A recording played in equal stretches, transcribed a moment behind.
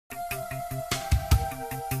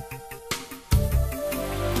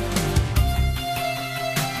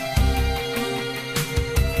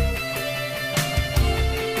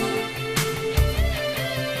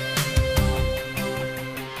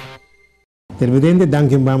Televidente,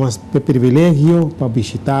 danke vamos per privilegio para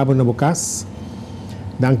visitar na casa.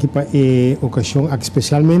 Danke para a ocasião,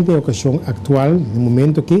 especialmente a ocasião atual, no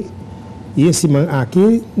momento aqui. E esse man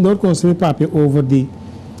aqui, nós construímos papel over de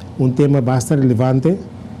tema bastante relevante,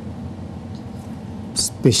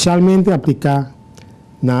 especialmente aplicar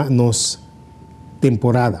na nossa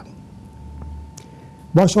temporada.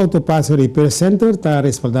 Bosch Autopass Repair Center está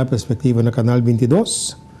respaldado perspectiva no canal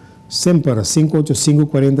 22, sempre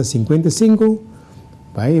 585-40-55,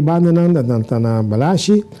 vai banda na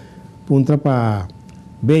Balashi, punta para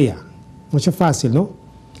Beia. Não é fácil, não?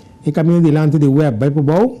 E caminho diante de web, vai para o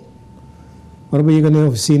bom. Agora vai chegar na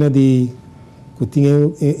oficina de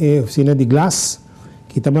glass,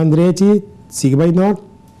 que está mandrete, siga vai norte,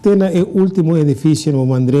 tem o último edifício no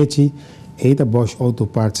mandrete, e a Bosch Auto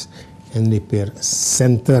Parts and Repair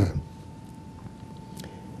Center.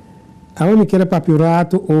 Agora me quero papiar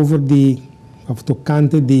over de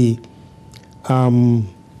tocante de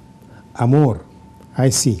amor.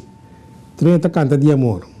 Aí sim. Trata canta de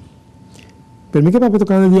amor. Para mim que papo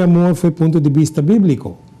tocante de amor foi ponto de vista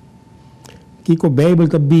bíblico. Que a Bíblia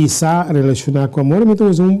está bisa relacionado com amor.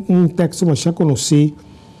 Então um texto mais já conheci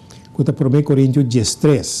que está por 1 Coríntios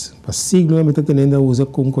 13. Para siglo eu estou tendo a usar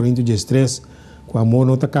com Coríntios 13. Com amor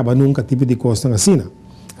não acaba nunca tipo de coisa assim.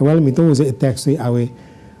 Agora então usa o texto e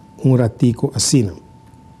um ratico assim.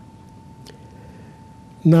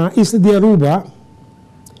 Na isla de Aruba,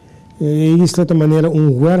 isla de maneira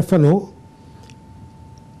huérfano,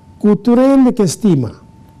 culturalmente que estima.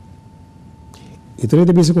 E tu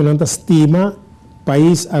te pensa que não estima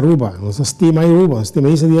país Aruba, não estima Aruba, não estima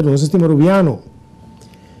isla de Aruba, não estima rubiano.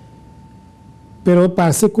 Pero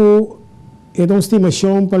parece que é uma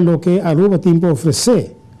estimação para o que Aruba tem para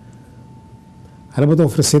oferecer. Aruba te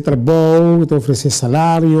oferece trabalho, te oferece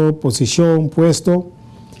salário, posição, puesto.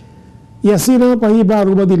 E assim não para ir para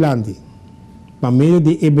Aruba adiante, para meio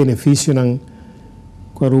de benefício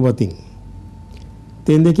que Aruba tem.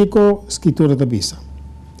 Tem que a escritura da Bisa.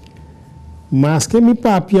 Mas que mi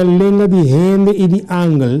papi a lenga de gente e de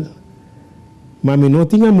ângulo, mas me não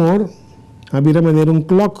tem amor, havia maneira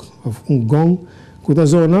clock, gong, que está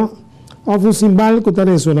zona, ou simbal que está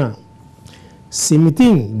ressonar. Se me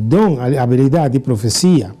tem dom a habilidade de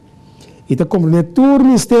profecia, e está compreender todo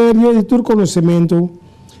mistério e todo conhecimento,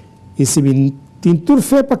 e se me tem toda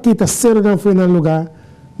fé para que está certo não foi no lugar,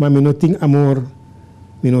 mas me não tem amor,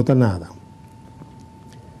 me não tem nada.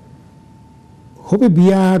 Houve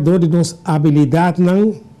biado de nossa habilidade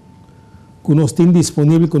que nós temos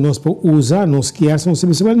disponível, que nós podemos usar, nós queremos, nós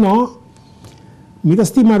sabemos, não, me dá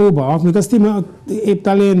estima Aruba, me dá estima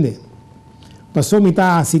talente. Passou me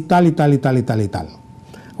dá assim, tal.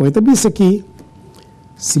 Ou então, isso aqui,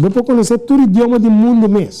 se você pode conhecer todo idioma do mundo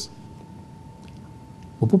mesmo,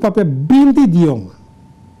 você pode papel 20 idiomas,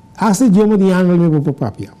 esse idioma de inglês você pode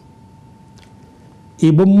papel. E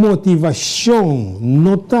a motivação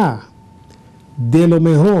notar de lo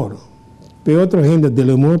mejor, para outra gente, de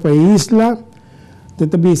lo mejor para a isla, você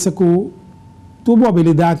também sabe que tua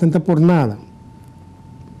habilidade não está por nada.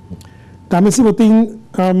 Também se você tem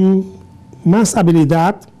mais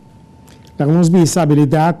habilidade, nós temos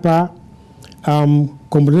habilidade para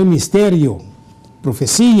compreender mistério,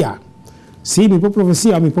 profecia. Se me por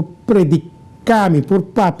profecia, me por predicar, me por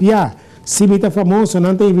papiar. Se me está famoso,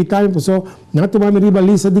 não tem evitar, não tomar minha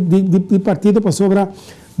lista de partido para sobrar.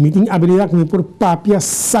 Me tem habilidade me por papiar,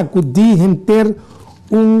 sacudir, ter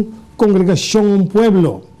uma congregação, um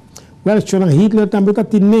pueblo. Hitler também está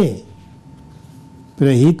tendo.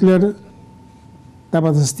 Mas Hitler estava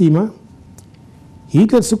a estima.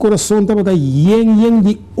 Hitler, seu coração estava yen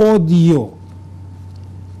de ódio.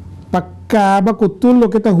 Para acabar com tudo o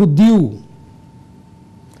que está judeu.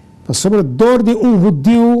 Para sobre a dor de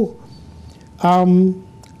judeu, a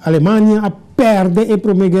Alemanha a perder a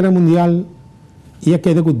Primeira Guerra Mundial. E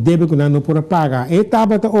aquele que deve que não pode pagar. Ele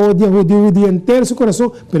estava ódio judeu o dia inteiro, seu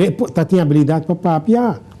coração, mas ele tinha habilidade para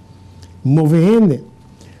papiar. Mover.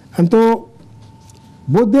 Então,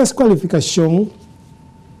 boa desqualificação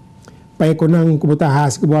para que não está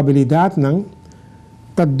com habilidade, não.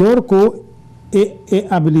 Está dor com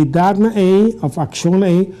a habilidade a ação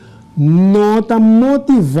não está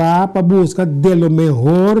motivar para buscar de lo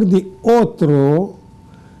melhor de outro,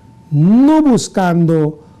 não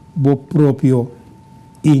buscando o próprio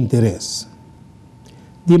interesse.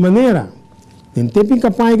 De maneira, em tempo em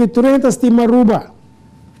campanha que 30 estima Aruba,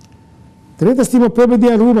 30 estima o povo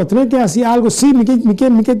de Aruba, 30 quer fazer algo, sim, me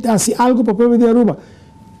quer fazer algo para o povo de Aruba.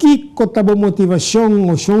 Que é a motivação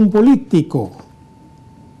ou chão político?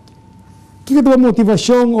 Que é a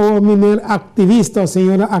motivação ou mineiro ativista ou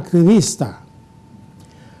senhora ativista?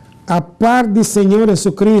 a parte do Senhor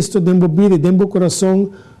Jesus dentro da vida, dentro do coração,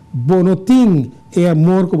 bonotim é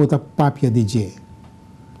amor que você papia de Deus.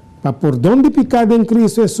 Para por onde pecado em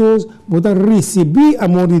Cristo Jesus, você receber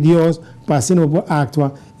amor de Deus, para assim você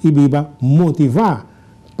actuar e viva motivar.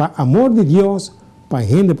 Para amor de Deus, para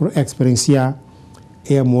gente por experienciar,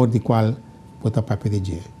 é amor de qual você papia de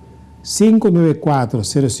Deus.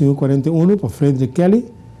 594-0541 para Frederick Kelly,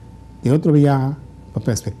 de outro viaje para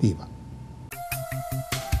perspectiva.